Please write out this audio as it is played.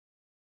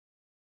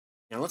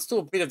Now let's do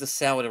a bit of the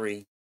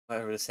salary.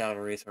 Whatever the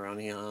salary is around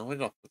here. Where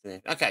did I put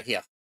it? Okay,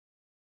 here.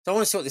 So I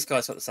want to see what this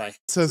guy's got to say.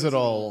 Says it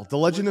all. The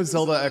Legend of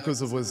Zelda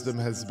Echoes of Wisdom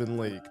has been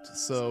leaked.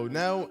 So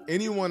now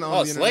anyone on Oh,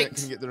 the it's internet can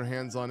leaked. get their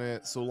hands on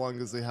it so long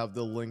as they have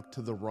the link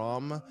to the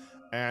ROM.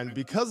 And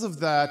because of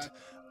that,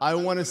 I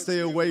want to stay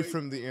away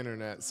from the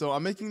internet. So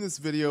I'm making this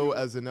video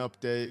as an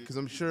update because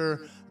I'm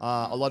sure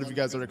a lot of you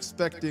guys are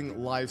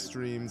expecting live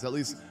streams, at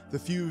least the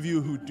few of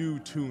you who do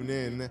tune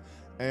in.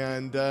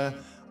 And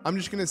I'm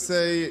just gonna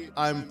say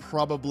I'm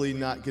probably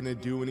not gonna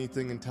do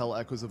anything until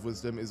Echoes of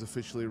Wisdom is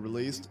officially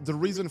released. The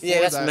reason Yeah,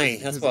 for that's that is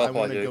me. That's because what I I'll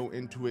want probably to do. go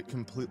into it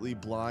completely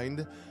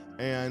blind,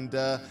 and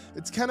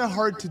it's kind of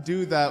hard to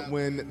do that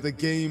when the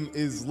game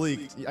is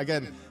leaked.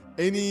 Again,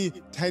 any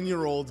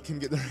 10-year-old can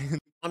get their hands.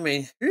 I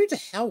mean, who the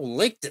hell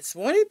leaked this?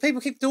 Why do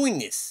people keep doing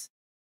this?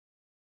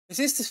 Is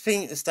this the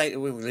thing, the state that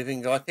we live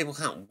in, guys? People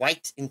can't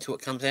wait until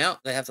it comes out.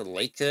 They have to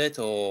leak it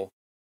or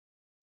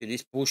do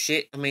this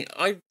bullshit. I mean,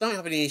 I don't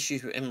have any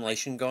issues with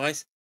emulation,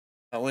 guys.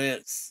 But when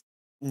it's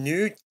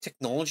new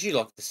technology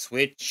like the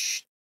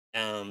Switch,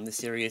 the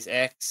Series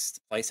X,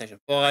 the PlayStation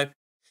 5,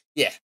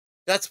 yeah,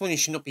 that's when you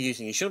should not be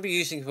using it. You shouldn't be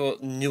using it for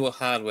newer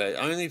hardware.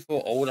 Only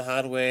for older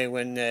hardware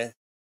when they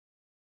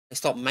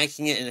stop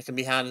making it and it can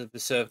be harder to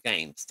serve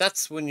games.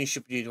 That's when you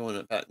should be doing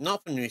it, but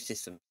not for new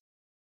systems.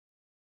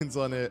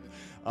 On it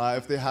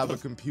if they have a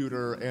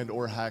computer and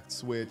or hacked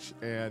Switch,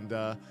 and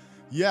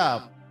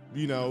yeah,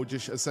 you know,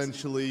 just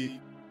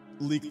essentially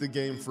leak the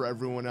game for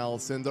everyone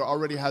else. And there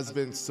already has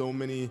been so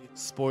many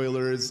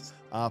spoilers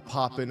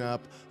popping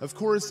up. Of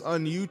course,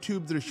 on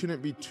YouTube there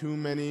shouldn't be too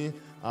many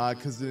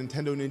because the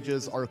Nintendo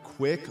ninjas are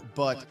quick,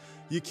 but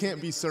you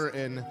can't be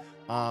certain.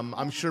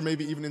 I'm sure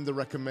maybe even in the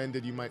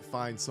recommended you might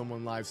find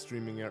someone live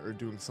streaming it or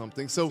doing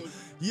something. So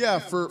yeah,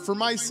 for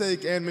my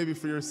sake and maybe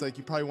for your sake,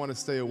 you probably want to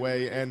stay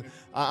away. And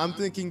I'm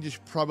thinking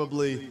just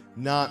probably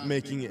not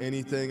making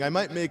anything. I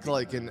might make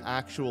like an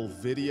actual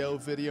video,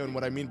 and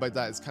what I mean by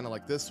that is kind of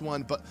like this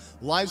one, but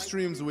live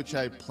streams, which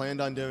I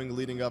planned on doing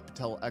leading up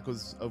till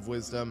Echoes of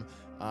Wisdom,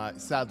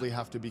 sadly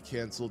have to be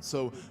canceled.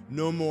 So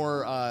no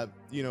more,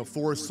 you know,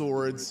 Four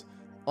Swords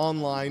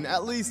online,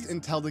 at least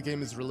until the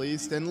game is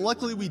released. And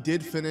luckily we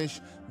did finish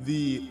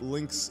the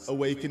Link's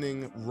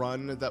Awakening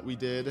run that we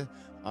did, you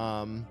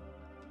know,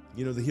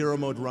 the hero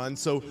mode run.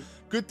 So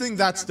good thing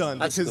that's done,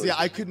 That's because good. yeah,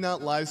 I could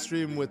not live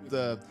stream with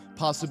the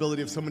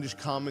possibility of someone just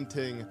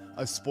commenting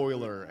a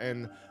spoiler.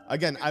 And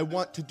again, I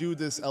want to do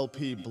this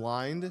LP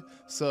blind,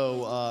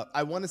 so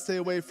I want to stay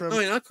away from. I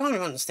mean, I kind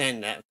of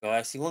understand that,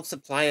 guys. He wants to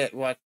play it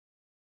like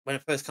when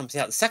it first comes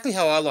out. Exactly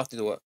how I like to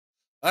do it.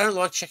 I don't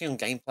like checking on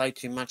gameplay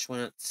too much when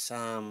it's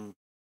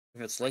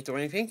if it's leaked or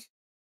anything.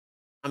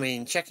 I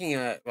mean, checking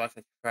like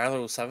a trailer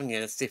or something, yeah,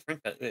 it's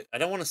different, but I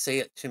don't want to see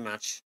it too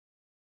much.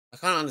 I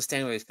can't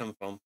understand where he's coming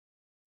from.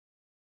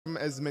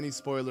 As many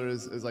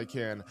spoilers as I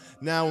can.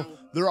 Now,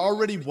 there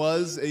already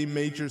was a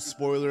major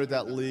spoiler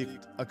that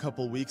leaked a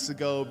couple weeks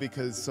ago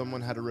because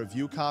someone had a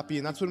review copy,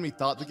 and that's when we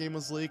thought the game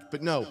was leaked.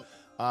 But no,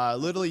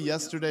 literally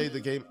yesterday the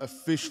game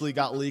officially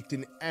got leaked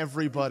and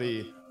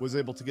everybody was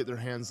able to get their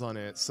hands on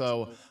it.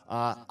 So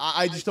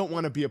I just don't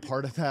want to be a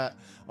part of that.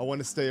 I want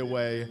to stay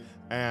away.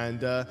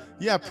 And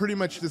yeah, pretty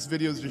much this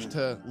video is just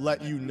to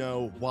let you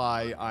know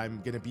why I'm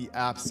going to be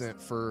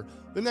absent for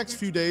the next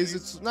few days.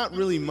 It's not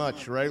really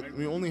much, right?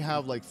 We only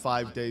have like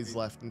 5 days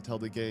left until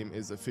the game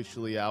is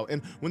officially out.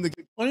 And when the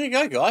Well, there you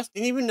go, guys.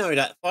 Didn't even know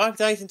that. 5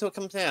 days until it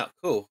comes out.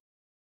 Cool.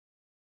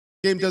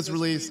 game does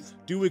release,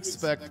 do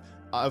expect,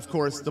 of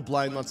course, the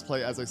blind let's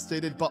play as I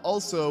stated, but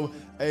also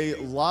a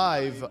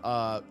live,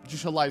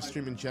 just a live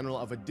stream in general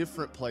of a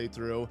different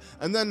playthrough.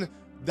 And then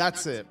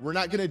that's it. We're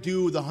not gonna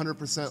do the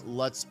 100%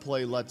 let's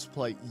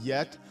play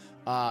yet,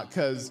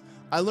 because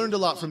I learned a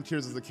lot from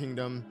Tears of the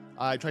Kingdom.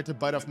 I tried to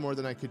bite off more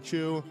than I could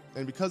chew,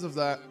 and because of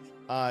that,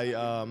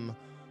 I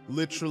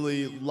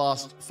literally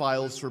lost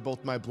files for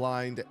both my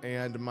blind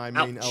and my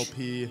main Ouch.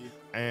 LP,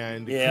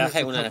 and Yeah, I hate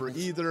couldn't when that recover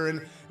happens. either,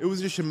 and it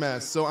was just a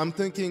mess. So I'm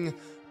thinking,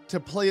 to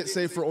play it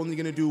safe, we're only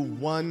gonna do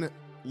one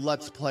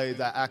let's play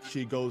that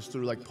actually goes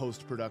through like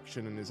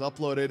post-production and is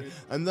uploaded,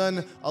 and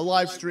then a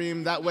live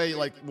stream. That way,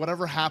 like,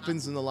 whatever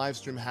happens in the live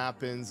stream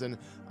happens, and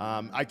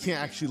I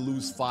can't actually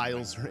lose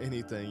files or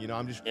anything, you know.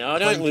 I'm just Yeah, I playing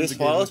don't through lose the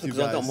game files with you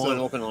because I've got guys. mine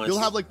So organized. you'll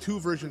have like 2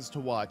 versions to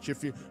watch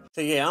if you.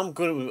 So yeah, I'm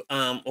good with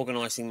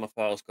organizing my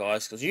files,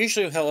 guys, because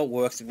usually how it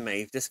works with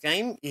me, this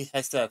game, it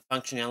has the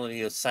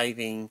functionality of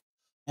saving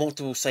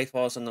multiple save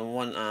files on the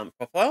one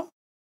profile.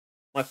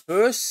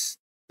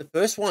 The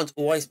first one's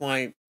always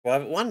my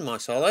private one, my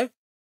solo.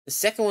 The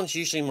second one's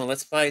usually my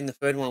let's play, and the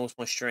third one was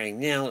my stream.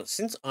 Now,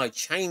 since I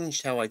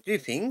changed how I do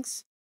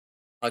things,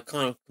 I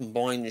kind of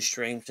combine the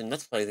streams and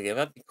let's play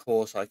together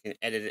because I can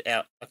edit it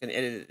out. I can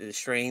edit the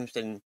streams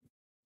and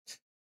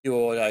do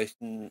all those,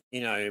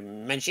 you know,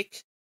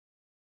 magic.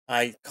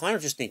 I kind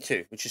of just need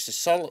two, which is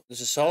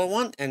there's a solo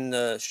one and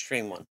the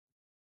stream one.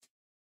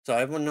 So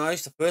everyone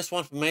knows the first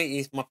one for me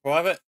is my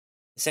private,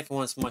 the second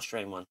one's my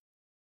stream one.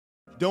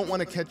 don't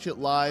want to catch it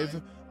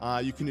live,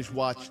 you can just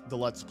watch the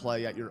Let's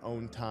Play at your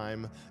own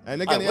time.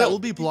 And I again, yeah, it will. will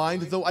be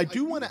blind, though I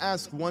do want to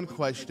ask one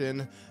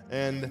question,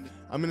 and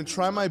I'm going to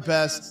try my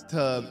best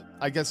to,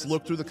 I guess,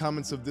 look through the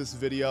comments of this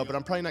video, but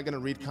I'm probably not going to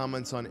read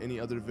comments on any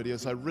other video,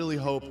 so I really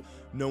hope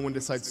no one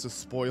decides to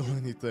spoil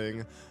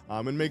anything,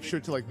 and make sure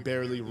to, like,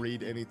 barely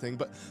read anything.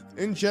 But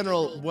in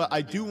general, what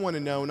I do want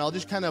to know, and I'll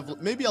just kind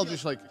of, maybe I'll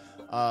just, like,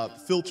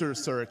 filter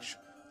search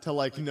to,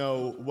 like,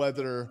 know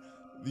whether,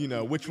 you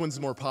know, which one's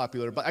more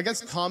popular. But I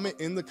guess comment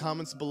in the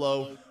comments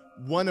below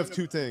one of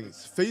two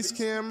things: face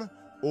cam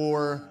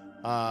or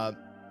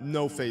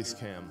no face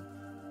cam.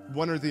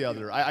 One or the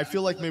other. I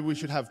feel like maybe we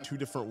should have two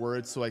different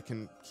words so I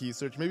can key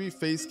search. Maybe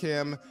face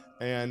cam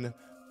and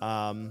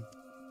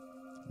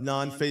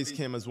non-face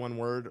cam as one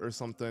word or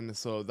something,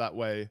 so that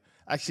way,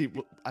 actually,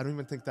 I don't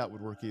even think that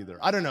would work either.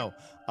 I don't know.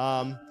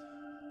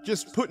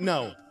 Just put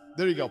no.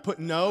 There you go. Put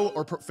no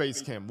or put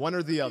face cam. One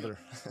or the other.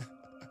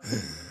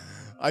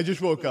 I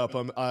just woke up.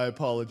 I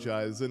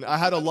apologize. And I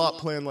had a lot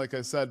planned, like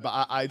I said,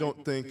 but I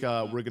don't think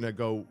we're going to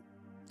go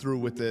through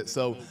with it.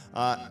 So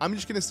I'm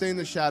just going to stay in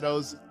the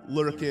shadows,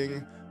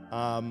 lurking,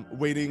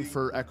 waiting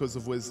for Echoes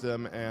of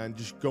Wisdom, and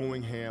just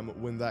going ham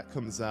when that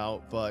comes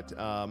out. But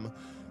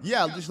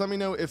yeah, just let me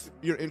know if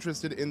you're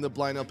interested in the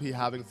blind LP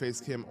having face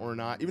cam or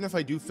not. Even if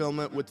I do film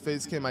it with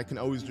face cam, I can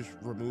always just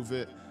remove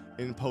it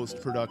in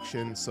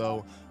post-production,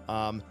 so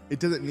it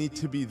doesn't need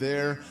to be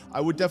there. I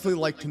would definitely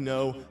like to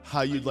know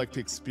how you'd like to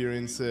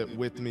experience it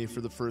with me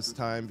for the first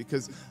time,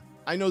 because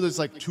I know there's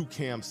like two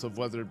camps of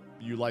whether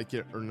you like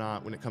it or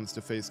not when it comes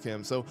to face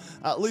cam. So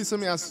at least let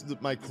me ask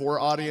my core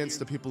audience,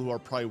 the people who are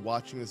probably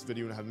watching this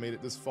video and have made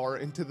it this far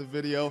into the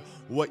video,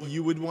 what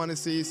you would want to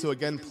see. So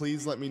again,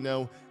 please let me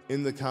know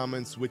in the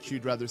comments which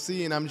you'd rather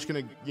see, and I'm just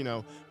gonna, you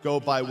know,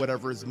 go by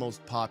whatever is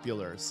most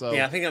popular. So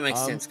Yeah, I think that makes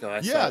sense,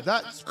 guys. yeah, So,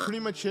 that's pretty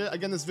much it.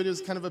 Again, this video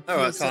is kind of a all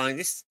right, PSA. fine.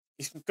 This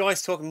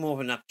guy's talking more of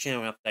an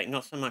channel update,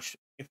 not so much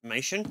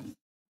information.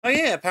 Oh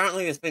yeah,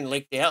 apparently it's been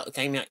leaked out. It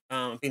came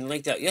out, been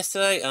leaked out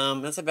yesterday.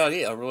 That's about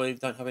it. I really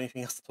don't have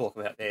anything else to talk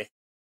about there.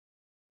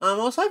 I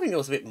was hoping there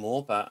was a bit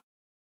more, but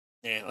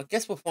yeah, I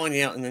guess we'll find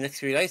out in the next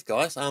few days,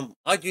 guys.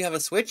 I do have a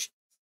Switch,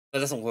 but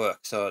it doesn't work,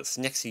 so it's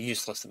next to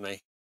useless to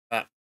me.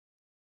 But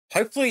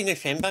hopefully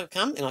November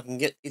come and I can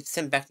get it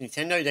sent back to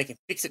Nintendo. They can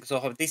fix it because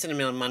I'll have a decent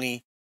amount of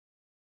money,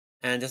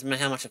 and it doesn't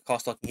matter how much it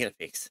costs, I can get it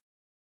fixed.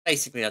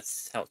 Basically,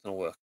 that's how it's gonna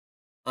work.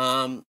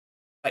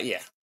 But yeah,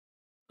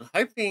 I'm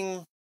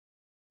hoping.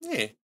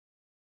 Yeah.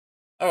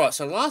 All right.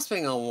 So last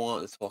thing I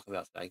want to talk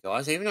about today,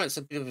 guys, even though it's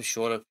a bit of a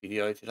shorter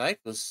video today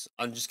because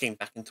I'm just getting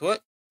back into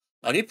it,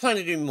 I do plan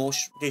to do more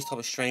these type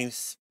of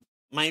streams,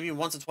 maybe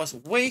once or twice a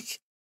week,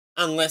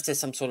 unless there's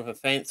some sort of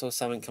event or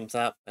something comes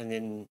up, and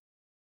then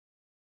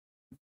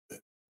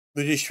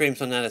we do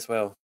streams on that as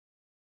well.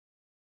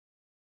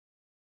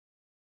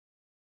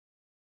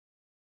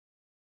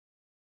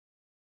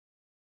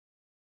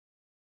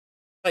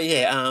 But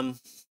yeah,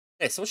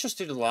 yeah. So let's just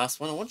do the last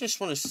one.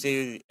 Just want to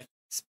see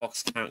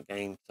Xbox current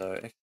game. So